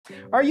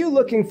Are you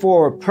looking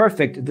for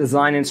perfect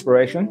design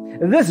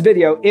inspiration? This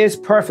video is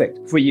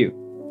perfect for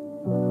you.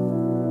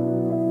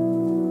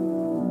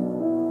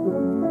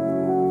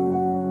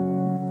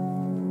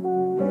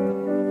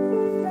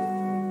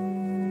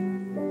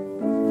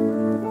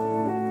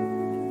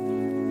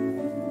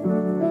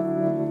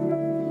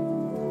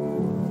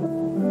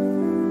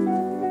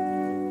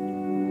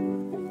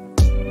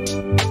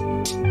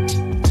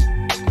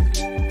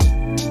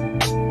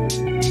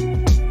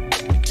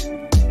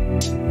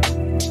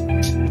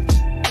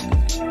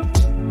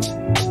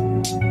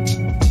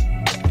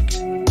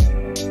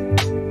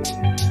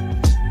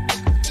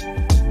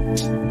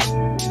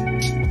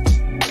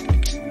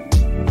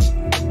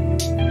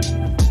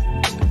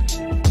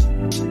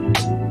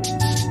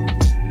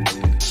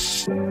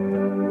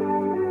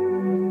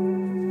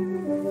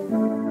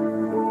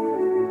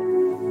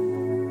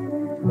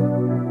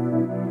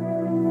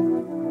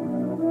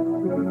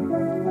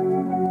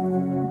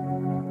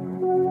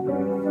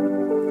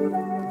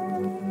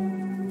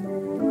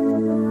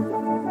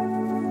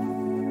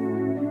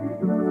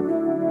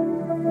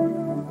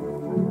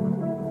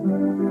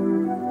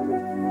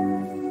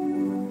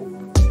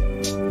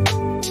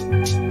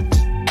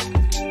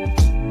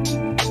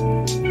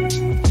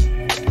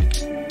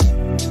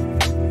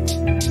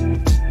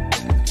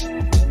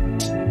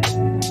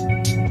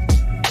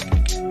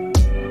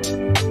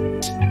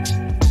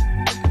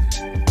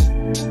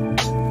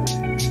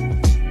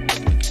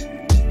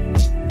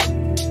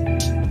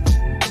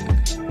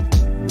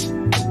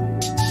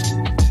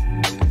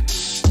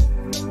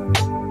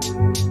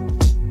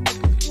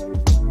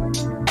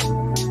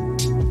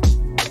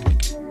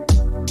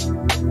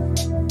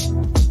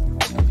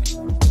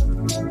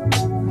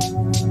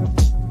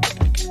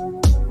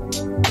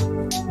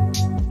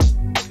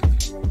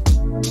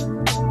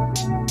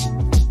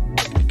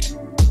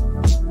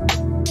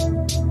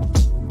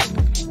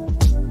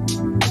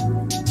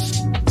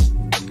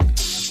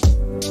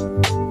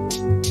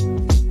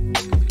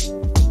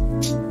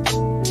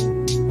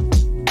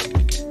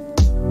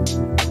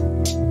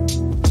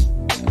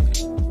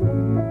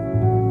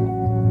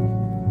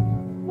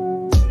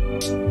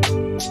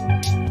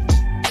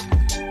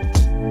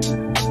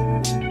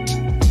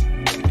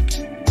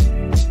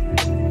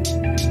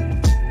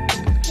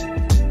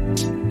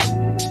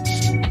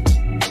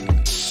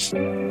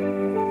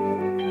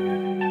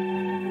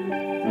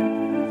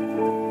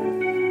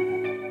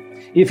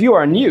 If you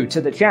are new to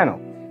the channel,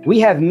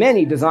 we have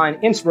many design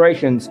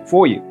inspirations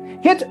for you.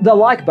 Hit the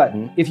like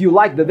button if you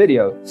like the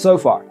video so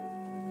far.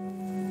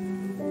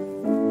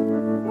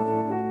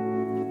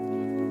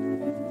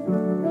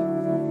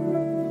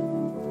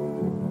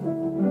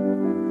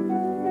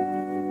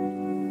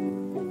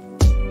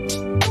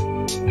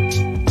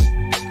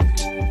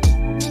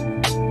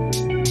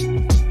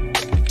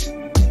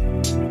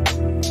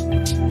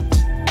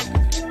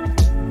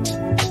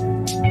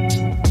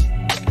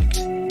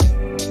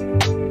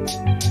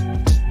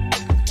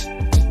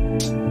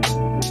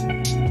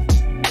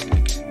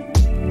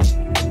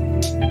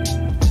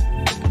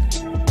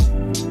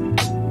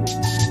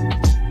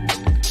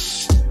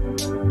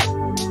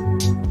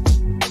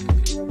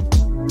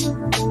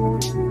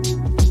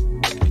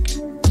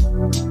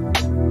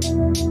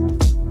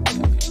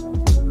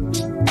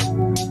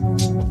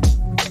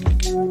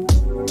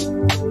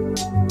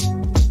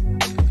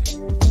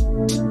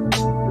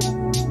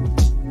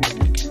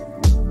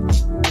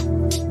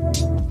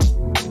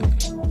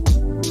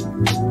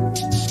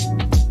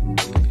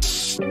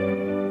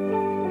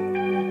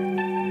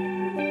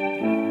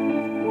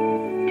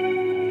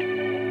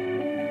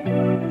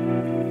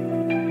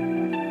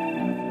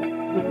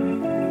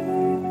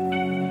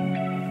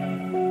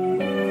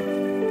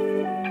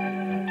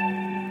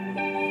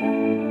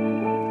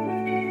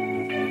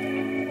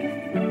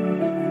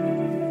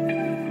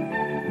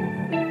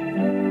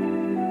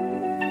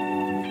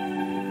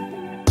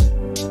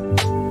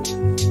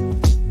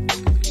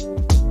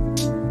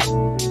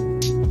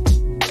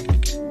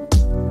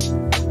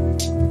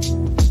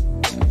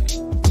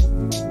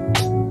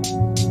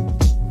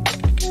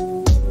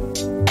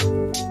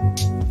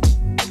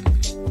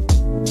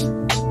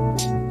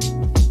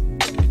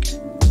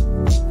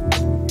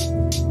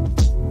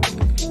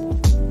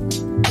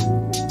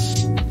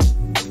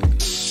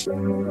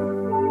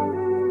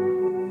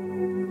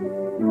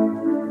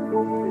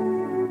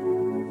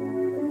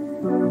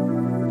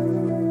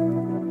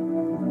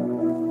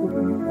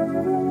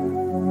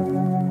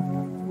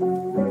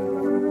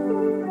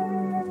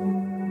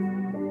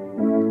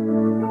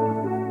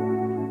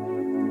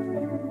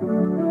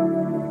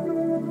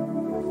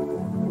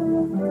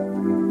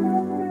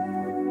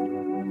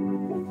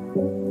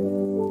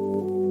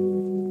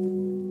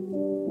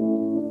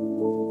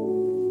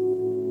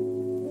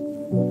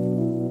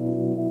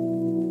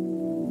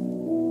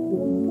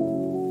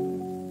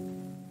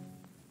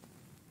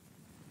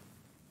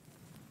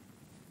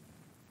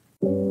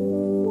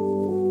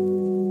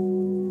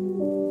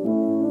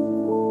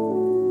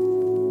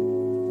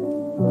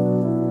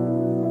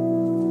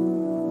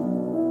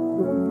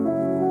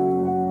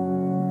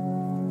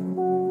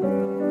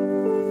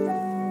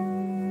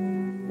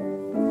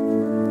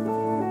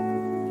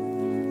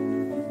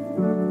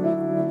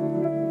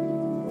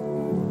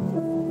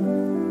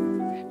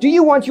 Do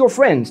you want your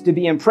friends to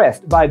be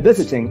impressed by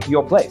visiting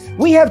your place?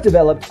 We have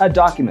developed a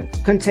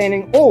document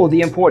containing all the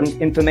important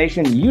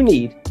information you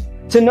need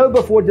to know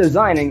before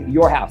designing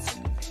your house.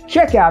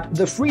 Check out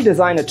the free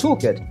designer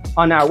toolkit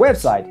on our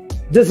website,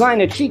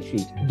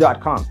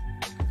 designercheatsheet.com.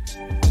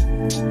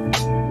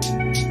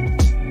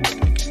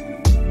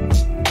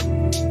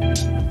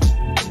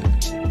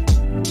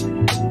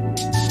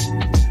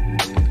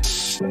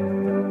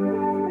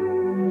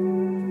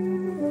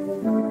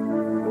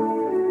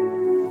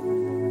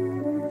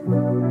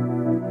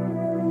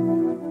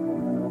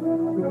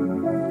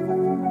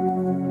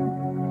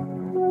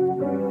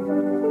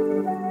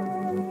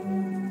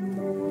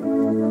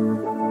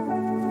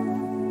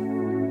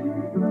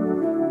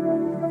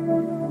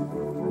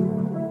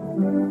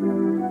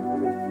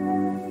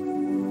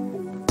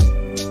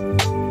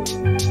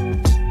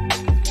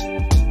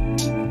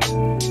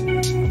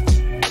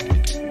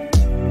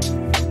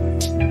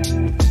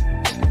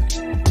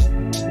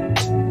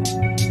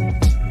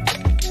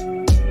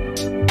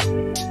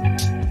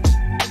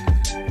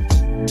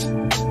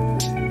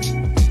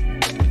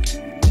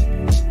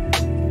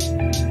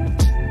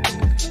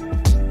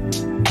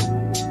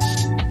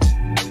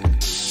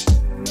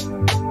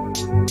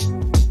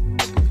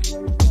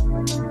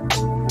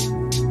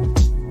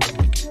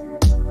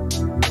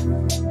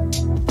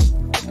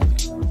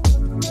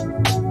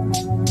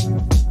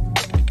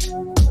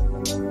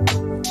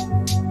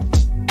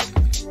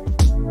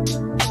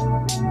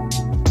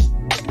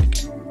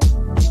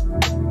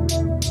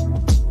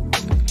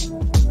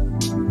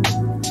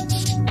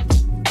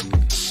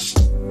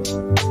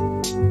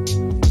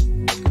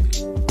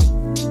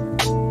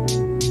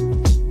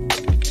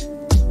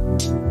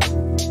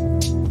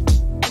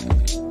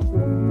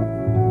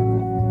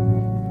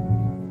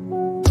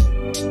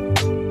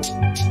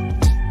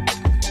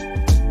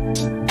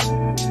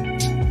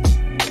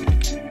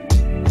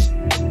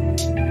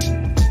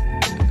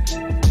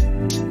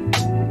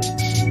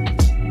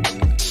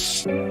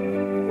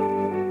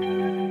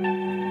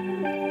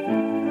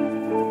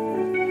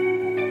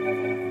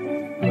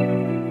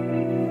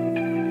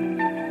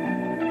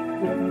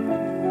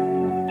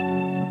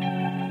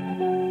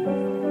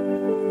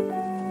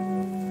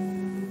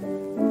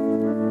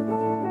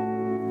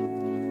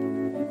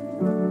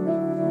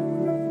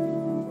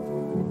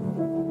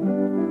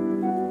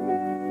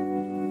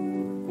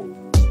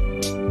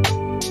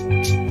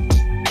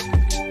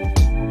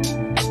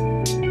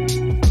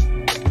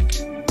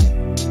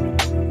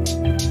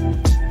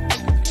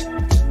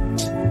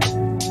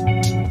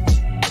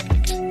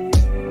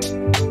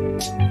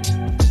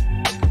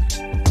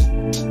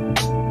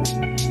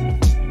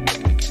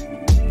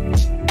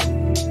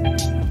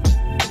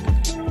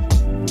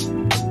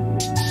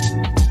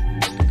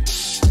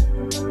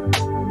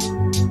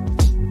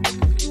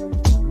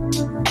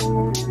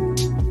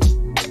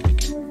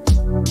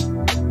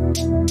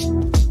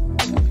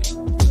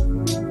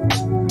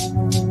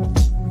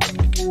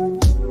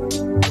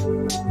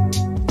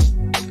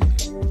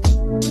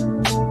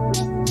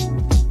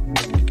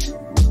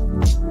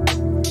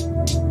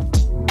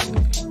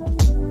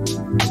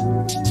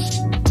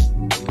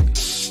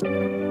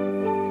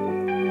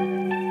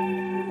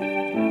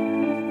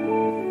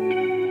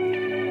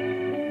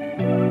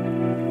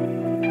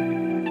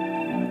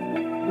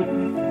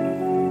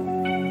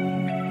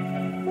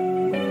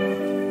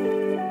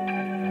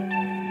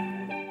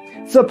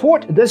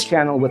 Support this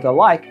channel with a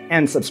like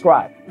and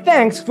subscribe.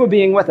 Thanks for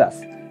being with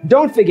us.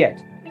 Don't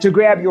forget to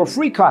grab your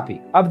free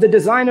copy of the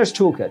Designer's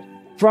Toolkit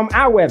from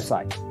our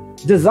website,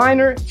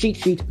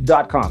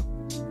 designercheatsheet.com.